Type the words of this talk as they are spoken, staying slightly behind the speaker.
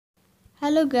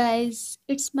Hello guys,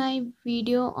 it's my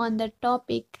video on the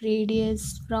topic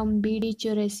radius from BD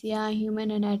CHAURASIA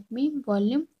Human Anatomy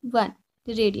Volume 1.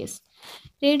 The radius.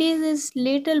 Radius is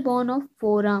little bone of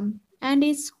forearm and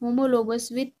is homologous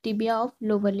with tibia of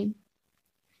lower limb.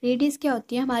 Radius क्या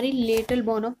होती है? हमारी लेटल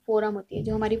bone of forum होती है.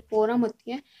 जो हमारी forum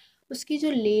होती है उसकी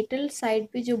जो लेटल साइड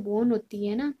पे जो बोन होती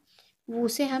है ना, वो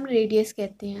उसे हम रेडियस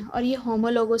कहते हैं. और ये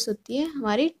होमोलोगस होती है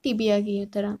हमारी टिबिया की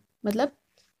तरह, मतलब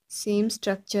same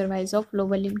structure wise of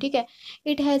lower limb. ठीक है.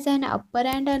 It has an upper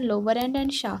and and lower and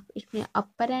and shaft. इसमें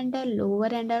अपर एंड है,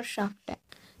 लोअर एंड और शाफ्ट है.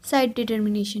 Side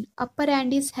determination. Upper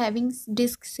and is having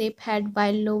disc shape head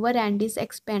while lower and is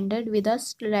expanded with a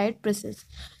slide process.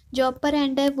 जो अपर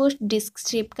and है वो disc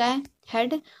shape का है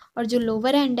head, और जो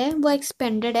लोअर एंड है वो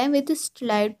एक्सपेंडेड है विद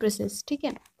स्लाइड प्रोसेस. ठीक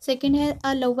है. सेकेंड है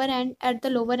a lower and. At the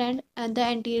lower and the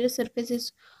anterior surface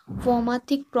is form a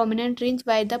thick prominent ridge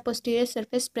by the posterior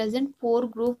surface present 4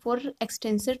 groove for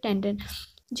extensor tendon.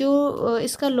 जो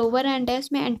इसका lower and है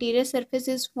इसमें anterior surface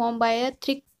is form by a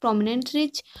thick prominent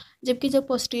ridge, जबकि जो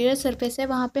posterior surface है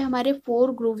वहाँ पे हमारे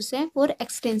 4 ग्रूव्स हैं फॉर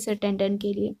एक्सटेंसर टेंडन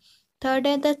के लिए. थर्ड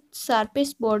है the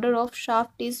sharpest border of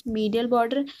shaft is medial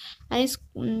border and is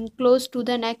close to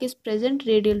the neck is present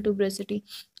radial tuberosity.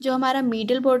 जो हमारा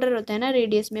मीडियल बॉर्डर होता है ना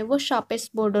रेडियस में, वो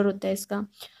शार्पेस्ट बॉर्डर होता है इसका,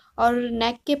 और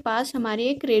नेक के पास हमारी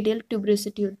एक रेडियल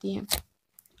ट्यूबरोसिटी होती है.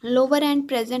 Lower and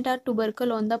present are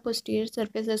tubercle on the posterior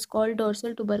surface is called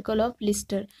dorsal tubercle of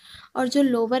Leicester. और जो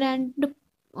lower end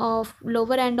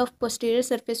of posterior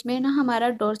surface में ना हमारा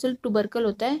डोर्सल ट्यूबरकल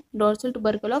होता है, dorsal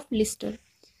tubercle of Leicester.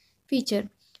 Feature.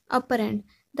 Upper and.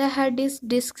 The head is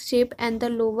disc shape and the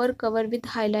lower cover with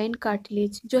highline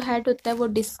cartilage. जो head होता है वो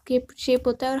डिस्क शेप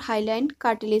होता है और हाईलाइन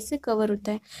कार्टिलेज से कवर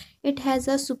होता है. It has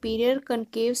a superior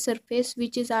concave surface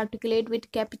which is articulate with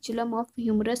capitulum of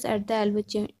humerus at the elbow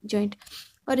joint.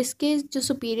 और इसके जो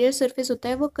सुपीरियर सरफेस होता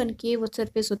है वो कनकेव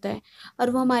सरफेस होता है, और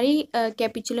वो हमारी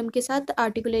कैपिचुलम के साथ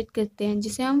आर्टिकुलेट करते हैं,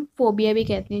 जिसे हम फोबिया भी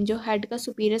कहते हैं. जो हेड का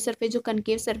सुपीरियर सरफेस जो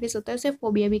कनकेव सरफेस होता है उसे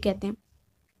फोबिया भी कहते हैं.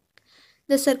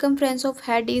 The circumference of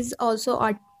head is also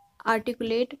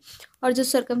articulate. और जो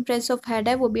सर्कमफ्रेंस ऑफ हेड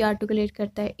है वो भी आर्टिकुलेट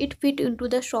करता है. It fit into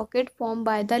the socket form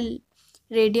by the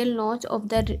radial notch of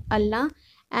the ulna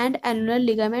and annular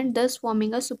ligament दस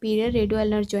forming a superior radio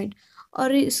ulnar joint.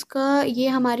 और इसका ये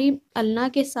हमारी अल्ना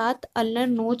के साथ अल्नर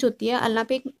नोच होती है, अल्ना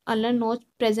पे एक अल्नर नोच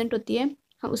प्रेजेंट होती है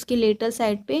उसकी लेटर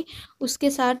साइड पे, उसके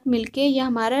साथ मिलके ये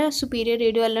हमारा सुपीरियर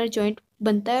रेडियो अल्नर जॉइंट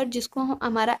बनता है, और जिसको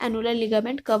हमारा एनुलर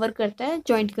लिगामेंट कवर करता है,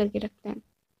 जॉइंट करके रखता है.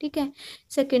 ठीक है.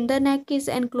 Second, the neck is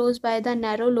enclose by the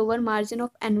narrow lower margin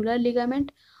of annular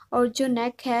ligament. और जो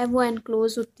नेक है वो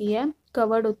एनक्लोज होती है,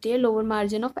 कवर्ड होती है lower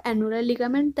margin of annular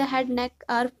ligament. The head neck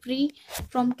are free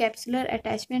from capsular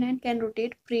attachment and can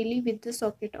rotate freely with the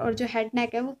socket. और जो हेड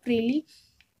नेक है वो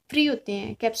फ्री होते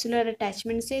हैं कैप्सुलर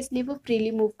अटैचमेंट से, इसलिए वो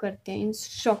फ्रीली मूव करते हैं इन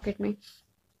सॉकेट में.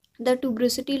 The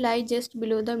tuberosity lie just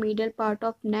below the middle part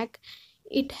of neck.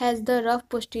 It has the rough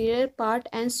posterior part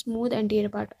and smooth anterior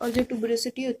part. और जो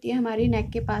ट्यूबरोसिटी होती है हमारी नेक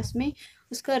के पास में,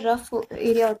 उसका रफ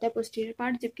एरिया होता है पोस्टीरियर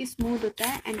पार्ट, जबकि स्मूथ होता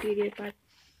है एंटीरियर पार्ट.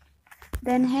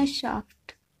 देन है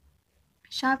shaft.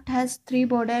 Shaft has 3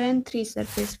 border and 3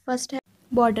 surface. First है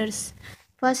बॉर्डर्स.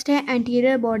 फर्स्ट है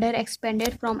anterior border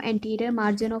expanded from anterior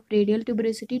margin of radial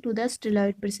tuberosity to the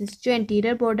स्टेलॉइड process. जो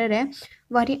एंटीरियर बॉर्डर है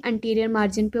वही एंटीरियर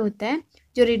मार्जिन पे होता है,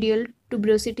 जो रेडियल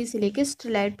ट्यूबरोसिटी से लेकर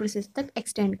स्टेलॉइड प्रोसेस तक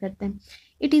एक्सटेंड करता है.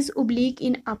 It is oblique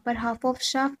in upper half of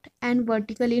shaft and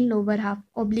vertical in lower half.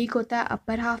 Oblique होता है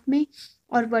अपर हाफ में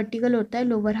और वर्टिकल होता है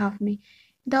लोअर हाफ में.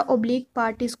 The oblique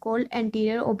part is called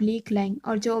anterior oblique line.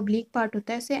 और जो ओब्लिक पार्ट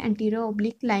होता है उसे एंटीरियर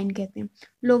ओब्लिक लाइन कहते हैं.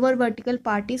 Lower vertical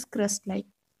part is crust like.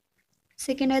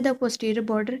 Second है the posterior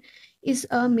border is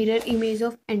a mirror image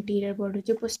of anterior border.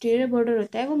 जो पोस्टीरियर बॉर्डर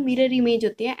होता है वो मिरर इमेज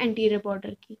होती है एंटीरियर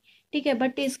बॉर्डर की. ठीक है.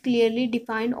 But is clearly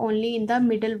defined only in the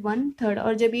middle 1/3.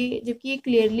 और जबकि ये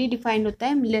क्लियरली डिफाइंड होता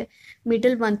है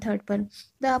मिडल 1/3 पर.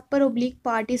 The upper oblique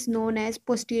part is known as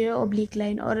posterior oblique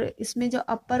line. और इसमें जो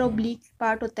अपर ओब्लिक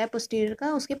पार्ट होता है पोस्टीरियर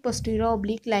का, उसके पोस्टीरियर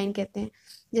ओब्लिक लाइन कहते हैं,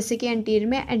 जैसे कि एंटीरियर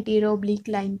में एंटीरियर ओब्लिक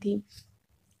लाइन थी.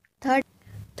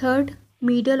 थर्ड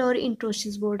मीडियल और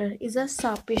इंट्रोसिस border is a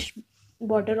sharpest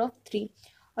border of 3.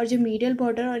 और जो मीडियल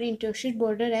बॉर्डर और इंट्रोसिस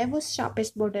बॉर्डर है वो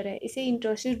शार्पेस्ट बॉर्डर है. इसे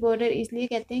इंट्रोसिस बॉर्डर इसलिए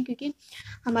कहते हैं क्योंकि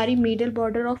हमारी मीडियल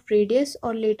बॉर्डर ऑफ रेडियस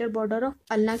और लेटर बॉर्डर ऑफ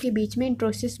अल्ना के बीच में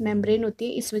इंट्रोसिस मेम्ब्रेन होती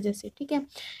है, इस वजह से. ठीक है.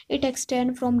 It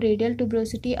extend from radial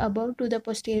tuberosity above to the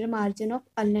posterior margin of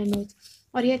ulnar नोच.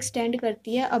 और ये एक्सटेंड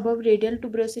करती है अबव रेडियल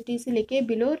ट्यूबरोसिटी से लेके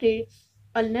बिलो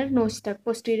अल्नर नोच तक,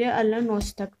 पोस्टीरियर अल्नर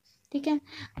नोच तक. ठीक है.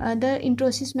 The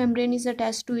इंट्रोसिस membrane is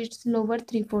attach to it's lower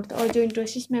 3/4. और जो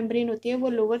इंट्रोसिस मेम्ब्रेन होती है वो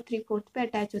लोअर 3/4 पे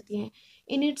अटैच होती है.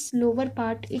 In its lower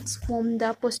part, it's form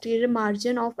the posterior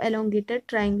margin of elongated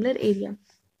triangular area.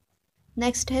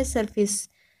 Next है surface.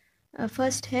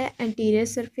 फर्स्ट है anterior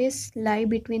surface lie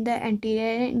between the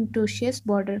anterior and इंटोशियस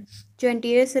border. जो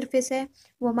एंटीरियर सरफेस है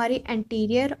वो हमारी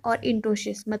एंटीरियर और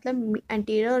इंटोशियस मतलब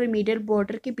एंटीरियर और मीडियल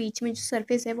बॉर्डर के बीच में जो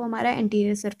सरफेस है वो हमारा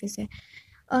एंटीरियर सरफेस है.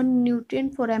 अ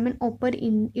nutrient foramen open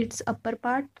in its upper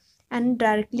part and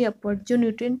directly upward. जो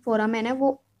न्यूट्रिएंट फोरामेन है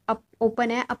वो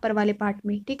ओपन है अपर वाले पार्ट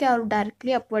में, ठीक है, और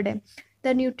डायरेक्टली अपवर्ड है.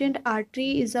 The nutrient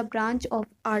artery is a branch of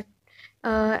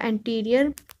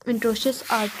anterior इंटोशियस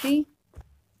artery.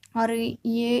 और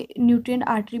ये न्यूट्रिएंट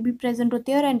आर्टरी भी प्रेजेंट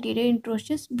होती है और anterior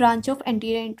interosseous branch of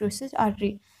anterior interosseous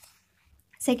artery.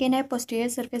 Second है posterior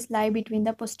surface lie between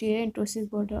the posterior interosseous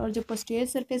border. और जो पोस्टीरियर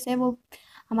सरफेस है वो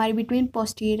हमारी बिटवीन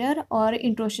पोस्टीरियर और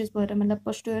इंट्रोशियस बॉर्डर मतलब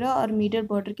पोस्टीरियर और मीडियल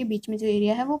बॉर्डर के बीच में जो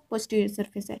एरिया है वो पोस्टीरियर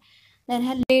सरफेस है. देन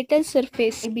है lateral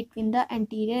surface between the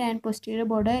anterior and posterior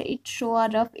border. It show a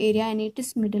rough area in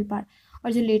its middle part.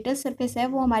 और जो लेटरल सरफेस है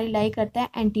वो हमारी लाई करता है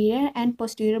एंटीरियर एंड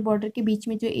पोस्टीरियर बॉर्डर के बीच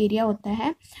में जो एरिया होता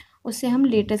है उसे हम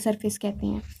लेटरल सरफेस कहते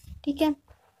हैं, ठीक है.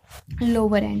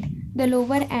 Lower and. The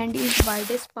lower and is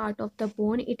widest part of the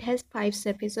bone. It has 5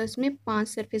 surface और इसमें 5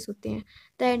 सरफेस होते हैं.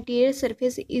 The anterior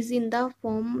surface is in the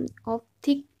form of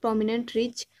thick prominent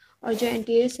ridge. और जो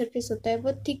एंटीरियर सरफेस होता है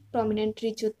वो थिक प्रोमिनेंट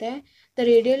रिज होता है. The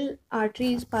radial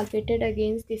artery is पाल्पेटेड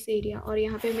against this area. और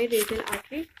यहाँ पे हमें रेडियल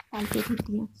आर्टरी पाल्पेट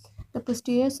होती है. The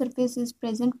posterior surface is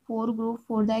present 4 groove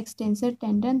for the extensor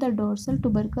tendon. The dorsal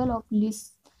tubercle of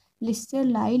Leicester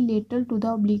lie lateral to the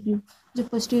oblique groove. जो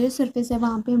posterior surface है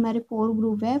वहाँ पे हमारे 4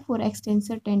 ग्रूव है फॉर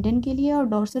एक्सटेंसर टेंडन के लिए. और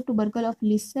डॉर्सल टुबरकल ऑफ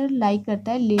लिस्टर लाई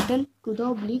करता है lateral to the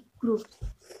oblique groove,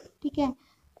 ठीक है.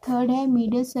 थर्ड है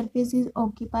medial surface is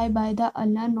occupied by the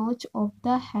ulna नोच of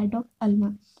the head of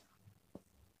ulna.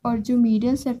 और जो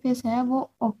मीडियल सरफेस है वो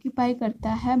ऑक्यूपाई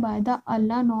करता है बाय द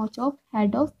अल्ना नोच ऑफ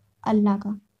हेड ऑफ अल्ना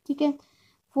का, ठीक है.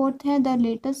 फोर्थ है the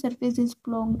letter surface is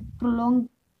prolong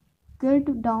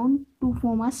down to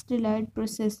form a steroid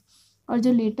process. और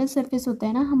जो लेटर सरफेस होता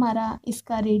है ना हमारा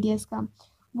इसका रेडियस का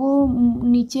वो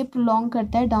नीचे प्रोलॉन्ग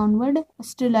करता है डाउनवर्ड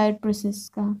स्टेरॉइड प्रोसेस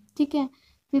का, ठीक है.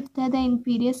 फिफ्थ है the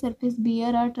inferior surface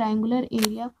bear a triangular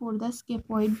area for the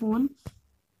scaphoid bone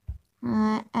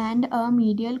and a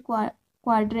medial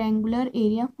quadrangular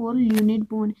area for ल्यूनिड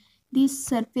bone. This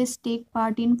surface take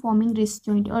part in forming wrist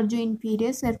joint. और जो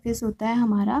inferior surface होता है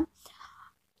हमारा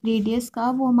radius का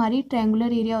वो हमारी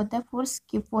ट्रायंगुलर एरिया होता है फॉर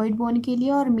स्केफॉइड बोन के लिए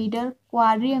और मिडल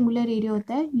क्वाड्रिएंगुलर एरिया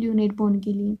होता है ल्यूनेट बोन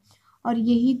के लिए. और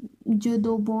यही जो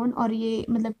 2 बोन और ये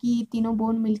मतलब कि ये तीनों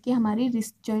बोन मिलके हमारी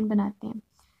रिस्ट जॉइंट बनाते हैं.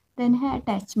 देन है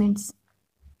अटैचमेंट्स.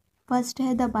 फर्स्ट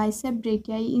है the bicep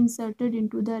brachii inserted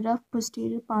into the rough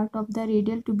posterior part of the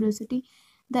radial tuberosity.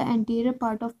 The anterior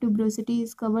part of tuberosity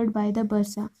is covered by the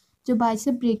bursa. जो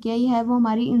बाइसेप ब्रेकियाई है वो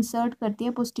हमारी इंसर्ट करती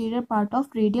है posterior part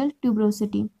of radial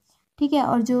tuberosity, ठीक है.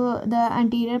 और जो the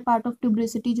anterior part of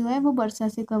tuberosity जो है वो बर्सा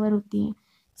से कवर होती है.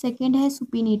 सेकेंड है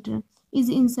supinator is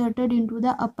inserted into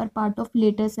the upper part of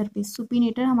letter surface.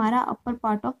 Supinator हमारा upper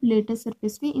part of letter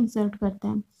surface पे इंसर्ट करता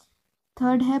है.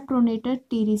 थर्ड है pronator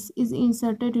teres is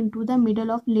inserted into the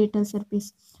middle of letter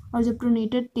surface. और जो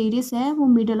प्रोनेटर टेरिस है वो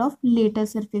मिडल ऑफ लेटर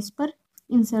सरफेस पर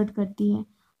इंसर्ट करती है.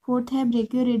 फोर्थ है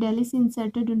ब्रेकियोरेडियलिस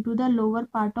inserted into the lower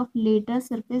part of letter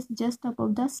surface just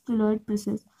above the steroid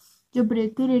process. जो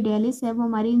ब्रेकियोरेडियलिस है वो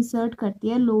हमारी इंसर्ट करती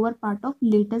है lower part of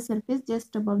letter surface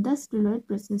just above the steroid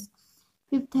process.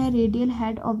 Fifth है radial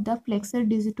head of the flexor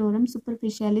digitorum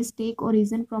superficialis take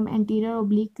origin from anterior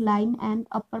oblique line and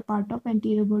upper part of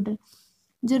anterior border.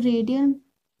 जो radial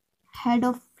head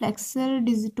of flexor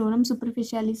digitorum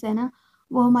superficialis है ना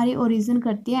वो हमारी origin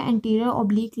करती है anterior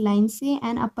oblique line से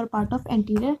and upper part of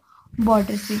anterior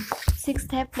border से.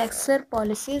 Sixth है flexor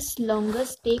pollicis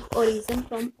longus take origin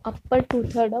from upper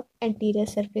 2/3 of anterior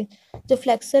surface. जो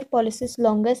फ्लेक्सर पॉलिसिस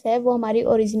लॉन्गस है वो हमारी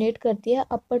ओरिजिनेट करती है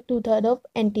अपर 2/3 ऑफ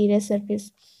एंटीरियर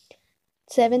सरफेस.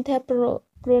 सेवेंथ है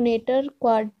pronator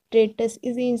quadratus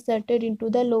is inserted into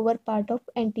the lower part of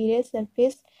anterior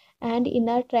surface and in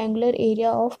a triangular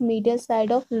area of medial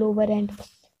side of lower and.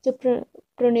 जो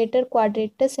pronator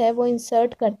quadratus है वो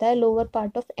insert करता है lower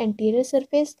part of anterior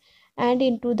surface and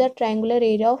into the triangular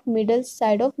area of middle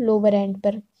side of lower end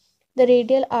पर. The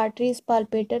radial artery is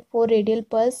palpated for radial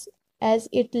pulse as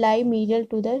it lie medial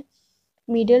to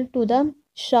the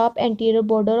sharp anterior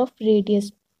border of radius.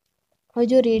 और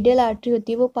जो radial artery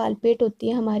होती है वो palpate होती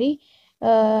है हमारी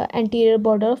anterior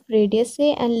border of radius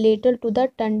से and lateral to the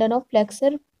Tandon of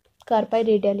flexor कार्पाई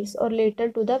radialis. और lateral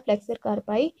to the flexor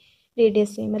कार्पाई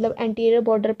radius से मतलब एंटीरियर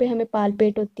बॉर्डर पे हमें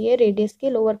पाल्पेट होती है रेडियस के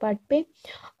लोअर पार्ट पे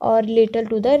और lateral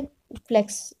to the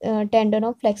flex tendon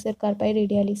of flexor carpi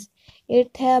radialis.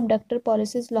 Eighth है abductor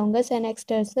pollicis longus and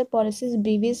extensor pollicis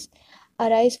brevis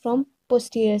arise from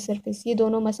posterior surface. ये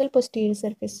दोनों मसल posterior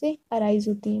surface से arise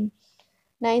होती हैं.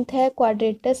 नाइन्थ है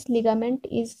quadratus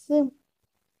ligament is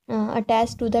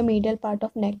attach to the medial part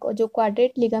of neck. और जो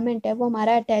quadrat ligament है वो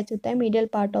हमारा अटैच होता है medial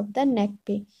part of the neck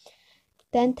पे.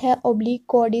 टेंथ है oblique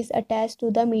cord is attach to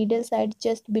the medial side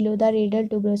just below the radial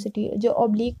tuberosity. जो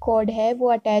ओब्लिक कॉर्ड है वो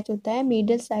अटैच होता है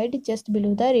medial side just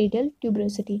below the radial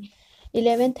tuberosity.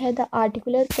 11th है the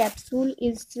articular capsule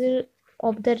is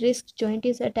of the wrist joint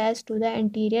is attach to the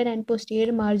anterior and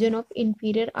posterior margin of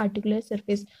inferior articular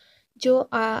surface. जो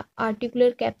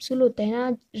articular capsule होता है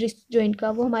ना wrist joint का,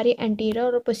 वो हमारे anterior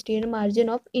और posterior margin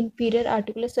of inferior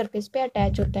articular surface पे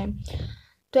attach होता है.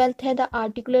 12th है the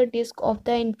articular disc of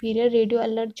the inferior radio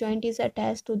ulnar joint is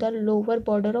attach to the lower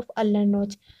border of ulnar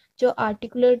नोच. जो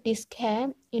आर्टिकुलर डिस्क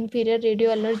है इंफीरियर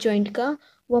रेडियो अल्नर जॉइंट का,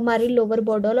 वो हमारी लोअर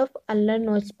बॉर्डर ऑफ अल्नर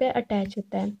नोच पे अटैच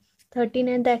होता है. 13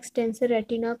 है the extensor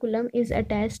retinaculum is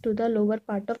attach to the lower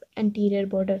part of anterior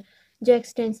border. जो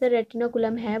एक्सटेंसर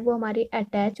रेटिनाकुलम है वो हमारी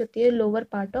अटैच होती है lower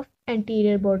part of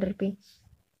anterior border पे.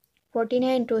 14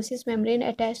 है इंट्रोसिस membrane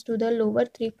attach to the lower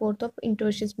 3/4 of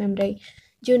इंट्रोसिस membrane.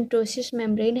 जो इंट्रोसिस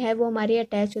मेम्ब्रेन है वो हमारी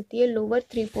अटैच होती है लोअर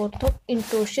 3/4 ऑफ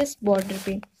इंट्रोसिस बॉर्डर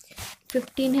पे.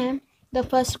 15 है the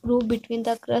first groove between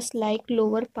the crust like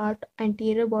lower part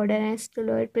anterior border and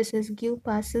स्टेलॉइड process give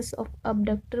passes of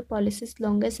abductor pollicis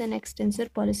longus and extensor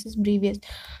pollicis ब्रीवियस.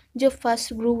 जो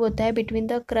first groove होता है between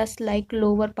the crust like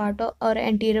lower part और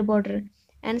anterior border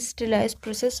and स्टेलॉइड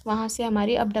process, वहाँ से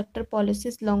हमारी abductor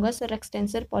pollicis longus और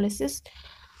extensor pollicis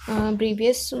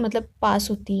ब्रीवियस मतलब पास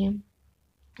होती हैं.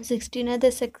 16 है the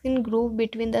second groove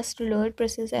between the स्टेलॉइड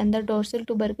process and the dorsal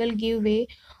टुबरकल give way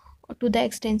to the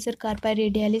extensor कार्पाई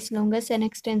radialis longus and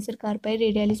extensor कार्पाई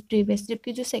radialis ब्रीवियस.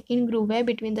 जबकि जो सेकंड ग्रूव है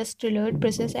between the स्टेलॉइड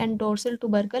process and dorsal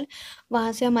टुबरकल,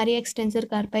 वहाँ से हमारी extensor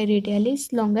कार्पाई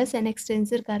radialis longus and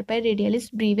extensor कार्पाई radialis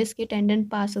ब्रीवियस के tendon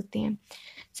पास होते हैं.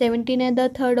 17 है the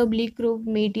third oblique groove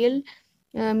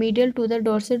medial to the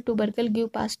dorsal टुबरकल give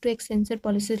pass to extensor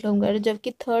pollicis longer.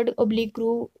 जबकि थर्ड ओब्लिक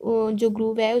ग्रूव जो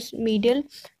ग्रूव है उस मीडियल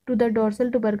टू द डोर्सल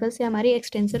टुबरकल से हमारी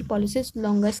एक्सटेंसर पॉलिसिस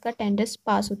लॉन्गस का टेंडस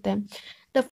पास होता है.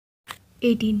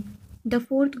 18. The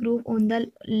fourth groove on the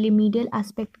medial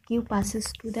aspect give passes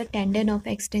to the tendon of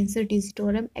extensor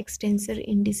digitorum, extensor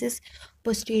indicis,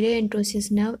 posterior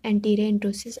introsus nerve, anterior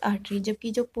introsus artery.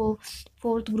 जबकि जो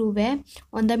fourth groove है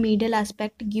on the medial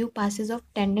aspect give passes of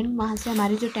tendon, वहाँ से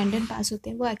हमारे जो tendon पास होते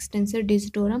हैं वो extensor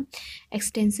digitorum,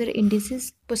 extensor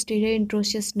indices, posterior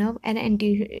interosseous nerve and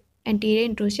anterior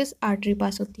interosseous artery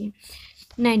पास होती है.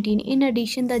 19. In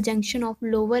addition, the junction of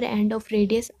lower end of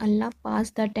radius ulna pass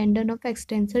the tendon of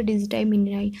extensor digiti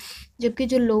minimi. जबकि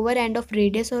जो lower end of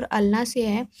radius और ulna से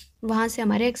है वहाँ से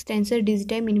हमारे extensor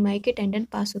digiti minimi के टेंडन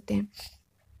पास होते हैं.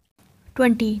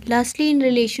 20. Lastly, in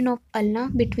relation of ulna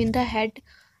between the head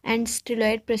and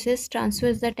styloid process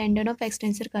transfers the tendon of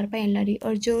extensor carpi ulnari.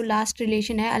 और जो last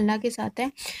relation है ulna के साथ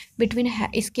है between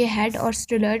इसके head और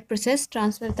styloid process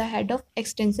transfer the head of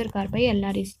extensor carpi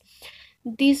ulnaris.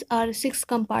 These are 6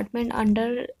 compartment under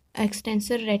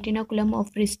extensor retinaculum of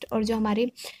wrist. और जो हमारे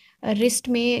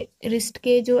रिस्ट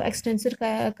के जो एक्सटेंसर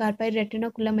कार्पाई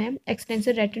रेटिनाकुलम है,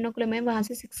 एक्सटेंसर रेटिनाकुलम है, वहाँ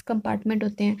से 6 कंपार्टमेंट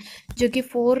होते हैं जो कि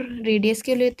 4 रेडियस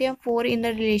के लिए होते हैं, 4 in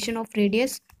the relation of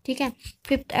radius. ठीक है.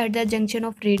 5th at the junction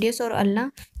of radius और अल्ना,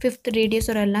 5th रेडियस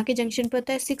और अल्ना के जंक्शन पे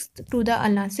होता है. 6th टू द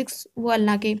अल्ना, 6 वो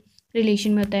अल्ना के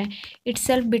रिलेशन में होता है. It's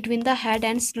self between the head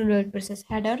and स्टेलॉइड process,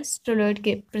 head और स्टेलॉइड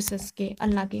के प्रोसेस के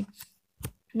अल्ना के.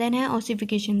 Then है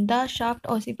ossification. The shaft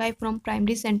ossify from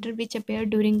primary center which appear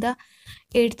during the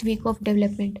 8th week of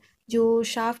development. जो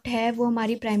shaft है वो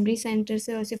हमारी primary center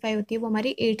से ossify होती है, वो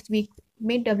हमारी 8th week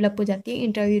में develop हो जाती है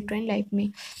intrauterine life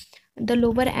में. The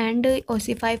lower end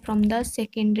ossify from the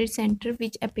secondary center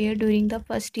which appear during the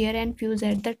first year and fuse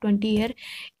at the 20 year.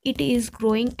 It is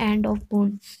growing end of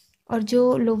bone. और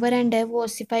जो लोअर एंड है वो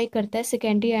ossify करता है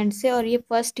सेकेंडरी एंड से और ये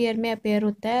फर्स्ट ईयर में अपेयर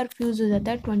होता है और फ्यूज हो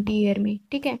जाता है 20 ईयर में.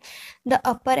 ठीक है. The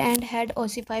upper and had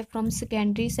ossify from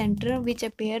secondary centre which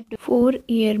appear 4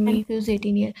 year में फ्यूज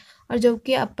 18 ईयर. और जो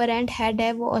कि अपर एंड हेड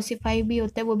है वो ऑसिफाई भी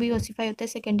होता है, वो भी ऑसिफाई होता है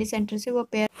सेकेंडरी सेंटर से, वो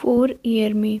अपेयर 4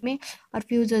 ईयर में और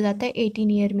फ्यूज हो जाता है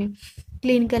 18 ईयर में.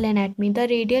 Clinical anatomy.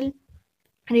 The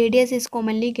radius is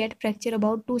commonly gate fracture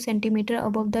about 2 centimetre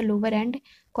above the lower and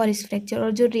Collins fracture.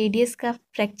 और जो रेडियस का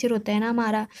फ्रैक्चर होता है ना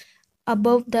हमारा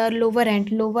above the lower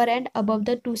and above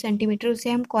the 2 centimetre, उसे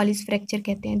हम कॉलिस फ्रैक्चर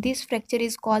कहते हैं. This fracture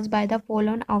is cause by the fall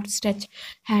on outstretch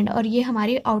hand. और ये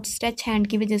हमारी आउटस्ट्रेच हैंड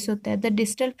की वजह से होता है. The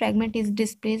distal fragment is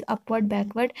displace upward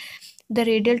backward. The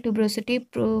radial tuberosity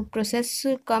process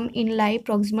come in lie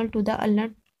proximal to the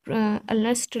ulnar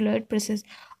ulnar steroid process.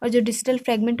 और जो डिस्टल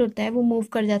फ्रेगमेंट होता है वो मूव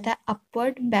कर जाता है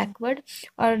अपवर्ड बैकवर्ड,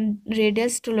 और रेडियल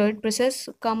स्टेरॉयड प्रोसेस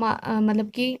मतलब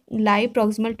कि लाई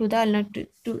proximal to the ulnar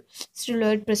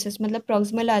steroid process, मतलब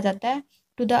प्रॉक्सिमल आ जाता है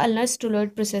to the ulnar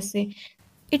steroid process से।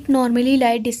 It normally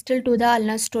lie distal to the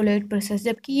ulnar steroid process,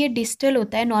 जबकि ये डिस्टल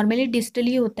होता है, नॉर्मली डिस्टल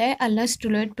ही होता है अल्नर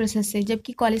स्टेरॉयड प्रोसेस से,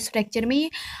 जबकि कॉलेज फ्रैक्चर में ये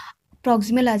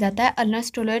प्रॉक्सिमल आ जाता है अल्नर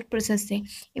स्टेरॉयड प्रोसेस से।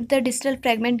 If the distal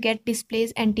fragment gate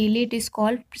displace एंटीली it is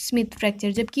called Smith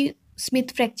fracture, जबकि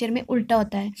स्मिथ फ्रैक्चर में उल्टा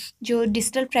होता है, जो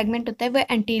डिस्टल फ्रेगमेंट होता है वह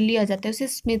एंटीली आ जाता है, उसे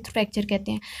स्मिथ फ्रैक्चर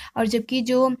कहते हैं। और जबकि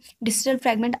जो डिस्टल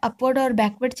फ्रेगमेंट अपवर्ड और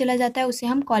बैकवर्ड चला जाता है उसे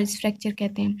हम कॉलेज फ्रैक्चर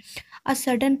कहते हैं। A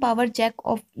sudden power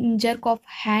jerk of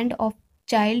hand of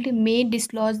child may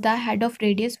dislodge the head of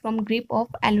radius from grip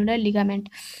of ulnar ligament।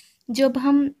 जब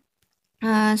हम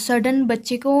सडन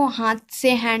बच्चे को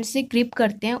हैंड से ग्रिप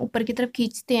करते हैं, ऊपर की तरफ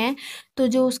खींचते हैं, तो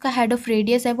जो उसका हेड ऑफ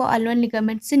रेडियस है वो अल्नर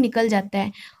लिगामेंट से निकल जाता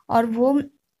है, और वो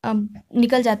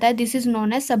निकल जाता है। This is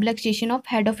known as subluxation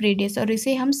of head of radius, और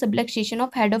इसे हम subluxation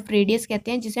of head of radius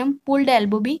कहते हैं, जिसे हम पुल्ड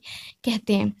एल्बो भी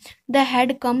कहते हैं। The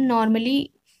head come normally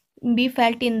be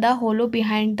felt in the hollow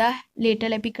behind the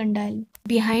lateral epicondyle,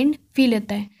 behind feel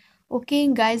होता है। ओके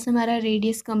गाइस, हमारा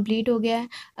रेडियस कंप्लीट हो गया है।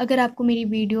 अगर आपको मेरी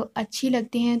वीडियो अच्छी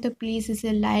लगती है तो प्लीज़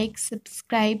इसे लाइक,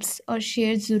 सब्सक्राइब्स और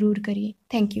शेयर ज़रूर करिए।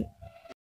 Thank you.